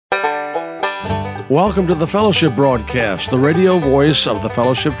Welcome to the Fellowship Broadcast, the radio voice of the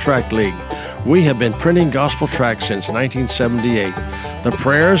Fellowship Tract League. We have been printing gospel tracts since 1978. The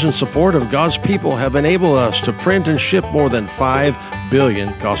prayers and support of God's people have enabled us to print and ship more than 5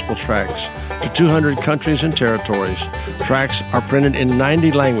 billion gospel tracts to 200 countries and territories. Tracts are printed in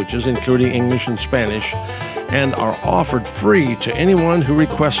 90 languages, including English and Spanish, and are offered free to anyone who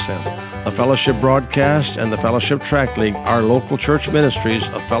requests them. The Fellowship Broadcast and the Fellowship Tract League are local church ministries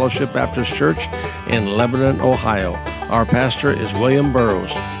of Fellowship Baptist Church in Lebanon, Ohio. Our pastor is William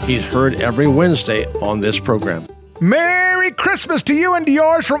Burroughs. He's heard every Wednesday on this program. Merry Christmas to you and to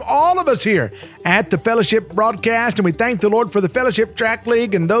yours from all of us here at the Fellowship Broadcast, and we thank the Lord for the Fellowship Tract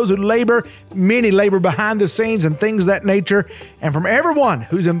League and those who labor. Many labor behind the scenes and things of that nature, and from everyone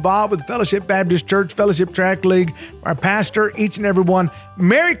who's involved with Fellowship Baptist Church, Fellowship Tract League, our pastor, each and every one.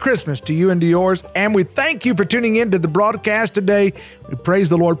 Merry Christmas to you and to yours, and we thank you for tuning in to the broadcast today. We praise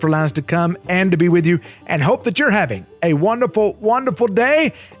the Lord for allowing us to come and to be with you, and hope that you're having a wonderful, wonderful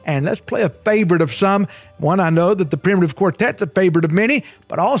day. And let's play a favorite of some. One I know that the Primitive Quartet's a favorite of many,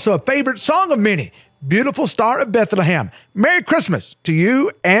 but also a favorite song of many. Beautiful Star of Bethlehem. Merry Christmas to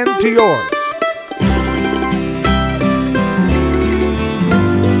you and to yours.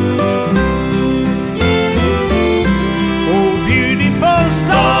 Oh, beautiful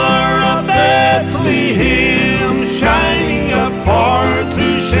Star of Bethlehem, shining afar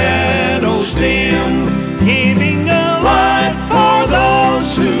through shadows dim, giving a light for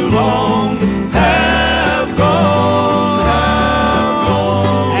those who long have gone,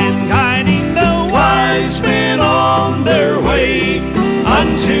 and guiding the wise men on their way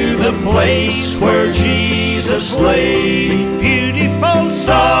unto the place where Jesus lay. Beautiful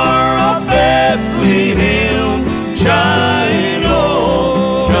Star of Bethlehem, shine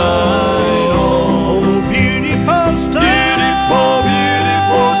on, shine on. Oh, beautiful star, beautiful,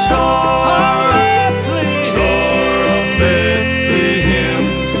 beautiful star.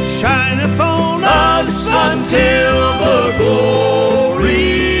 Until the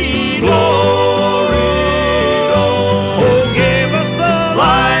glory, glory, oh, give us the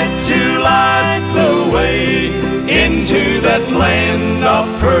light to light the way into that land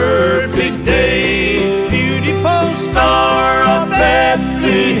of perfect day. Beautiful Star of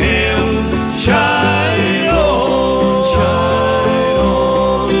Bethlehem, shine on, shine on.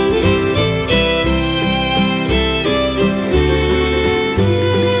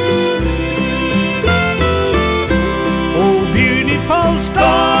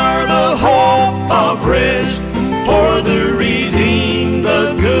 Star, the hope of rest for the redeemed,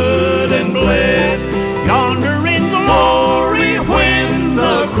 the good and blessed, yonder in glory when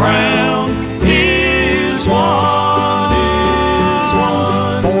the crown is won, is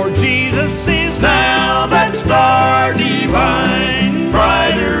won. For Jesus is now that star divine,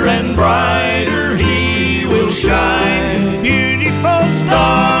 brighter and brighter he will shine. Beautiful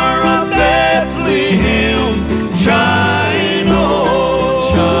Star of Bethlehem, shine.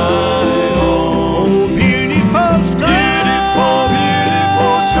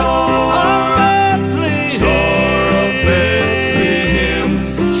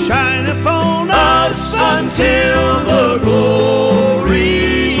 Until the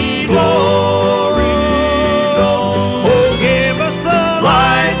glory, glory, oh, give us the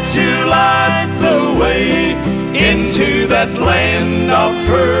light to light the way into that land of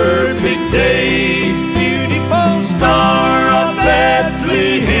perfect day. Beautiful Star of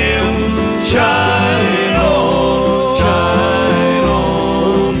Bethlehem, shine on, shine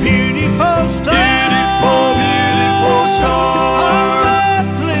on. Beautiful Star, beautiful, beautiful Star.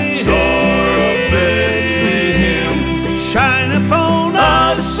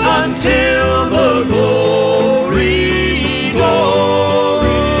 Until the glory,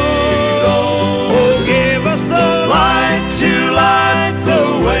 glory, oh, give us the light to light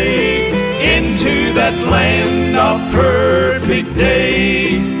the way into that land of perfect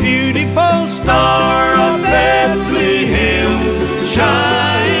day. Beautiful Star of Bethlehem,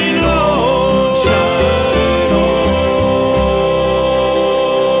 shine on, shine on.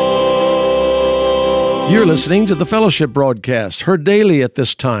 You're listening to the Fellowship Broadcast, heard daily at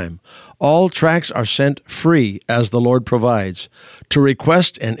this time. All tracts are sent free as the Lord provides. To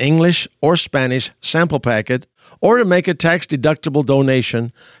request an English or Spanish sample packet or to make a tax-deductible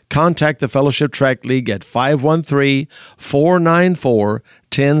donation, contact the Fellowship Tract League at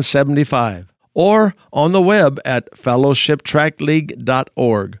 513-494-1075 or on the web at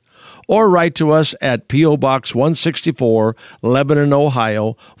fellowshiptractleague.org. Or write to us at P.O. Box 164, Lebanon,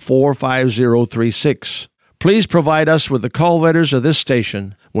 Ohio, 45036. Please provide us with the call letters of this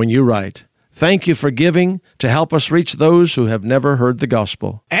station when you write. Thank you for giving to help us reach those who have never heard the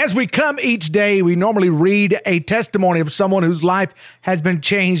gospel. As we come each day, we normally read a testimony of someone whose life has been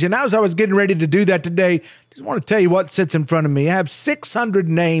changed. And as I was getting ready to do that today, just want to tell you what sits in front of me. I have 600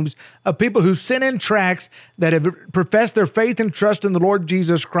 names of people who sent in tracts that have professed their faith and trust in the Lord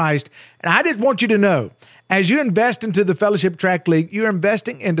Jesus Christ. And I just want you to know, as you invest into the Fellowship Tract League, you're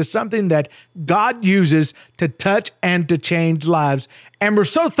investing into something that God uses to touch and to change lives. And we're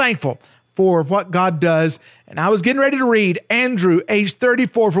so thankful for what God does. And I was getting ready to read Andrew, age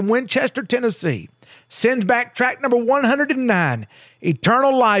 34, from Winchester, Tennessee, sends back tract number 109,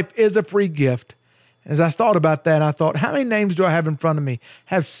 Eternal Life is a Free Gift. As I thought about that, I thought, how many names do I have in front of me?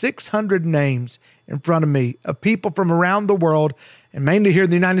 I have 600 names in front of me of people from around the world, and mainly here in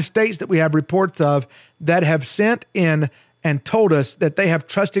the United States that we have reports of, that have sent in and told us that they have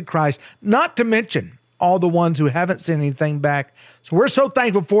trusted Christ, not to mention all the ones who haven't sent anything back. So we're so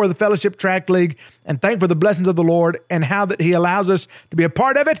thankful for the Fellowship Tract League and thankful for the blessings of the Lord and how that He allows us to be a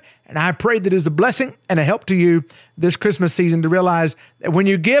part of it. And I pray that it is a blessing and a help to you this Christmas season to realize that when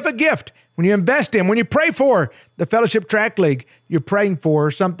you give a gift, when you invest in, when you pray for the Fellowship Tract League, you're praying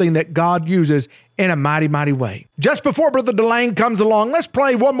for something that God uses in a mighty, mighty way. Just before Brother Delane comes along, let's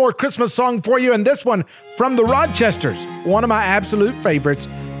play one more Christmas song for you, and this one from the Rochesters, one of my absolute favorites,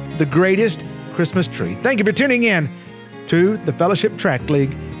 The Greatest Christmas Tree. Thank you for tuning in to the Fellowship Tract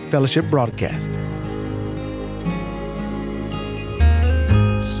League Fellowship Broadcast.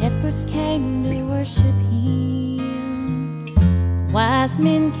 Shepherds came to worship Him, wise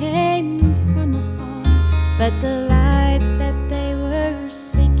men came from afar, but the light that they were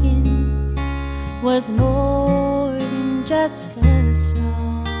seeking was more than just a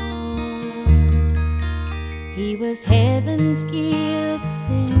star. He was heaven's gift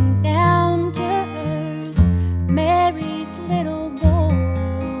sent down to earth, Mary's little boy,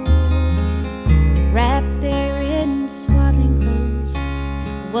 wrapped there in swaddling clothes,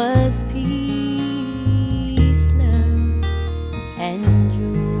 was peace, love, and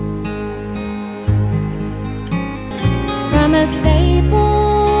joy. From a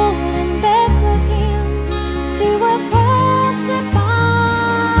stable in Bethlehem to a cross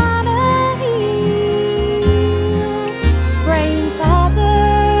upon a hill, praying,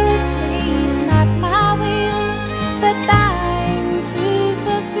 Father, please not my will, but thine to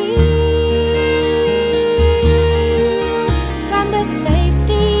fulfill. From the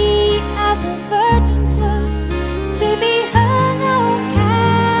safety of the Virgin's womb to be hung on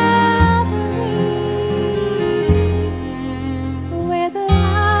Calvary, where the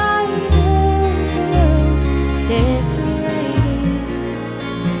light of the world decorated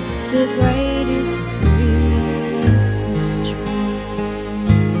the greatest Christmas tree.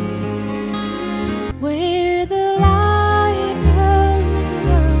 Where the light of the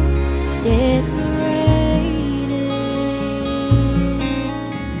world decorated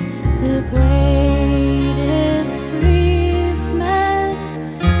the greatest Christmas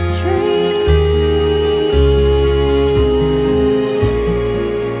tree.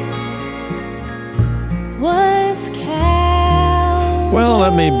 Was Calvary. Well,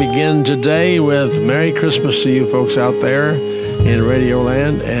 let me begin today with Merry Christmas to you folks out there in Radio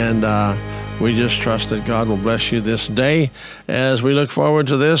Land, and we just trust that God will bless you this day. As we look forward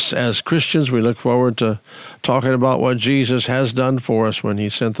to this, as Christians, we look forward to talking about what Jesus has done for us when He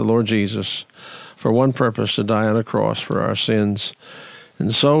sent the Lord Jesus for one purpose, to die on a cross for our sins.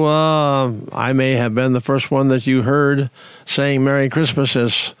 And so I may have been the first one that you heard saying Merry Christmas,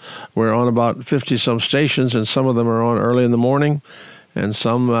 as we're on about 50-some stations, and some of them are on early in the morning and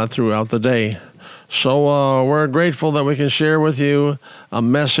some throughout the day. So we're grateful that we can share with you a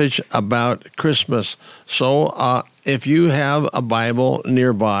message about Christmas. So if you have a Bible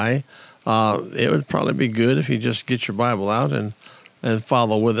nearby, it would probably be good if you just get your Bible out and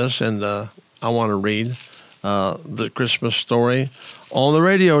follow with us. And I want to read the Christmas story on the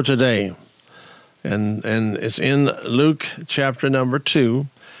radio today. And it's in Luke chapter number 2,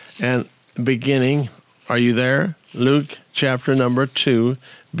 and beginning, are you there? Luke chapter number 2,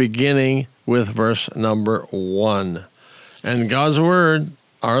 beginning with verse number 1. And God's word,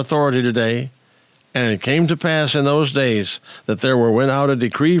 our authority today. And it came to pass in those days that there went out a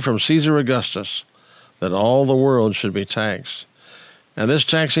decree from Caesar Augustus that all the world should be taxed. And this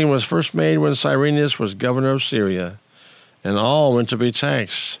taxing was first made when Cyrenius was governor of Syria. And all went to be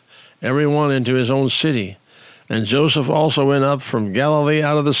taxed, every one into his own city. And Joseph also went up from Galilee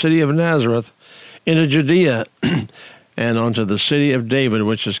out of the city of Nazareth into Judea, and unto the city of David,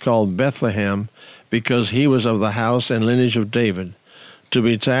 which is called Bethlehem, because he was of the house and lineage of David, to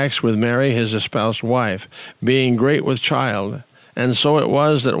be taxed with Mary his espoused wife, being great with child. And so it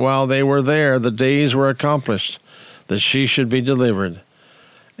was that while they were there, the days were accomplished, that she should be delivered.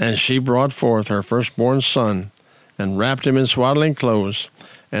 And she brought forth her firstborn son, and wrapped him in swaddling clothes,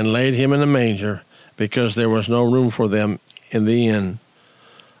 and laid him in a manger, because there was no room for them in the inn.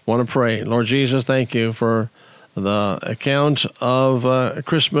 I want to pray. Lord Jesus, thank you for the account of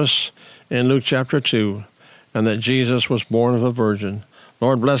Christmas in Luke chapter 2, and that Jesus was born of a virgin.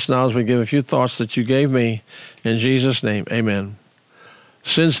 Lord, bless now as we give a few thoughts that you gave me. In Jesus' name, amen.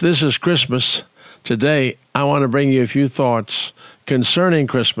 Since this is Christmas, today I want to bring you a few thoughts concerning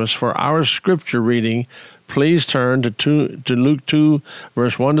Christmas. For our scripture reading, please turn to Luke 2,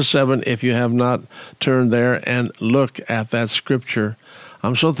 verse 1 to 7, if you have not turned there, and look at that scripture.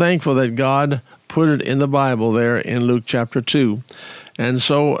 I'm so thankful that God put it in the Bible there in Luke chapter 2. And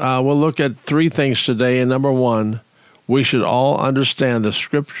so we'll look at three things today. And number one, we should all understand the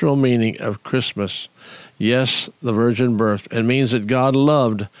scriptural meaning of Christmas. Yes, the virgin birth. It means that God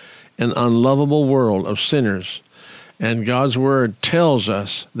loved an unlovable world of sinners. And God's word tells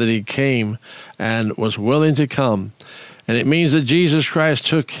us that he came and was willing to come. And it means that Jesus Christ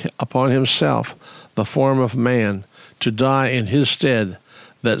took upon himself the form of man to die in his stead,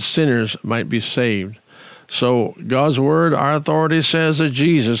 that sinners might be saved. So God's word, our authority, says that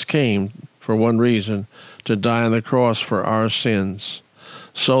Jesus came for one reason, to die on the cross for our sins.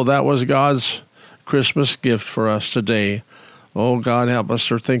 So that was God's Christmas gift for us today. Oh, God, help us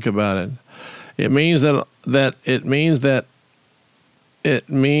to think about it. It means that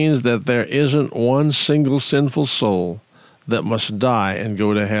there isn't one single sinful soul that must die and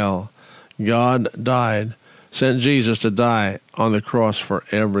go to hell. God died, sent Jesus to die on the cross for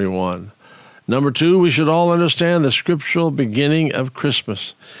everyone. Number two, we should all understand the scriptural beginning of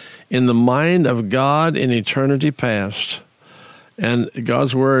Christmas in the mind of God in eternity past. And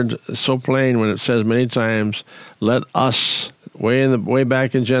God's word is so plain when it says many times, let us, way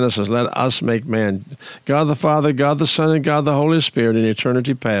back in Genesis, let us make man. God the Father, God the Son, and God the Holy Spirit in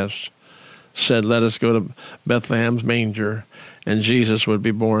eternity past said, let us go to Bethlehem's manger, and Jesus would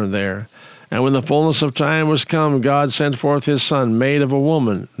be born there. And when the fullness of time was come, God sent forth his Son, made of a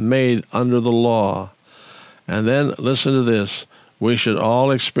woman, made under the law. And then, listen to this, we should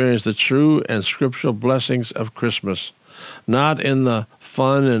all experience the true and scriptural blessings of Christmas, not in the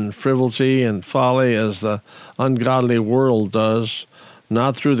fun and frivolity and folly as the ungodly world does,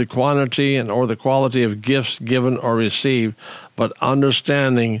 not through the quantity or the quality of gifts given or received, but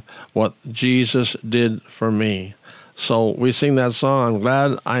understanding what Jesus did for me. So we sing that song, I'm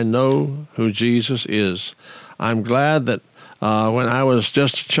glad I know who Jesus is. I'm glad that when I was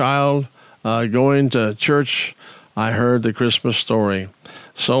just a child going to church, I heard the Christmas story.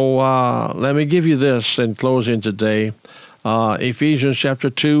 So let me give you this in closing today. Ephesians chapter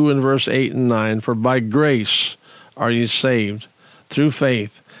 2 and verse 8 and 9, for by grace are ye saved through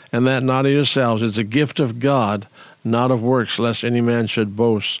faith, and that not of yourselves. It's a gift of God, not of works, lest any man should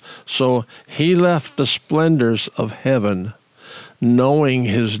boast. So he left the splendors of heaven, knowing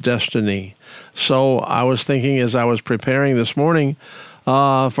his destiny. So I was thinking as I was preparing this morning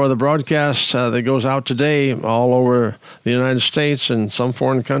for the broadcast that goes out today all over the United States and some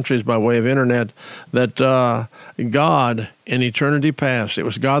foreign countries by way of internet, that God in eternity past, it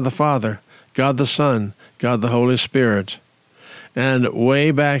was God the Father, God the Son, God the Holy Spirit. And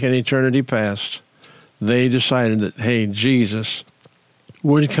way back in eternity past, they decided that, hey, Jesus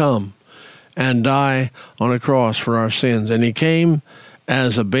would come and die on a cross for our sins. And he came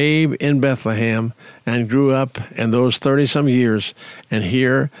as a babe in Bethlehem and grew up in those 30-some years. And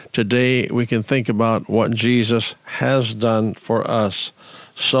here today we can think about what Jesus has done for us.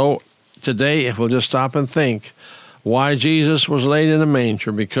 So today, if we'll just stop and think why Jesus was laid in a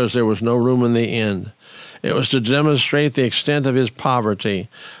manger, because there was no room in the inn. It was to demonstrate the extent of his poverty,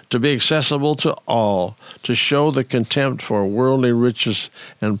 to be accessible to all, to show the contempt for worldly riches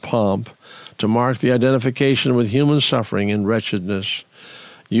and pomp, to mark the identification with human suffering and wretchedness.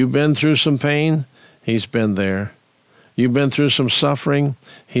 You've been through some pain, he's been there. You've been through some suffering,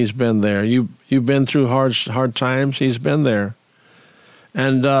 he's been there. You've been through hard times, he's been there.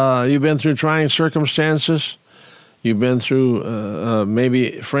 And you've been through trying circumstances, you've been through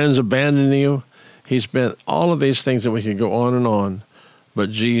maybe friends abandoning you. He's been all of these things that we could go on and on. But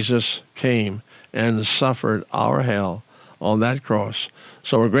Jesus came and suffered our hell on that cross.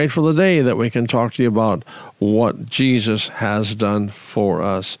 So we're grateful today that we can talk to you about what Jesus has done for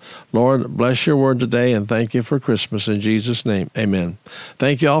us. Lord, bless your word today, and thank you for Christmas. In Jesus' name, amen.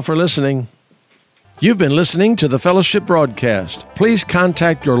 Thank you all for listening. You've been listening to the Fellowship Broadcast. Please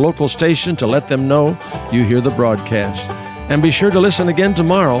contact your local station to let them know you hear the broadcast. And be sure to listen again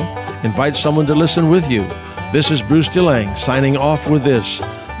tomorrow. Invite someone to listen with you. This is Bruce DeLange signing off with this.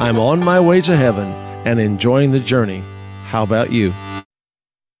 I'm on my way to heaven and enjoying the journey. How about you?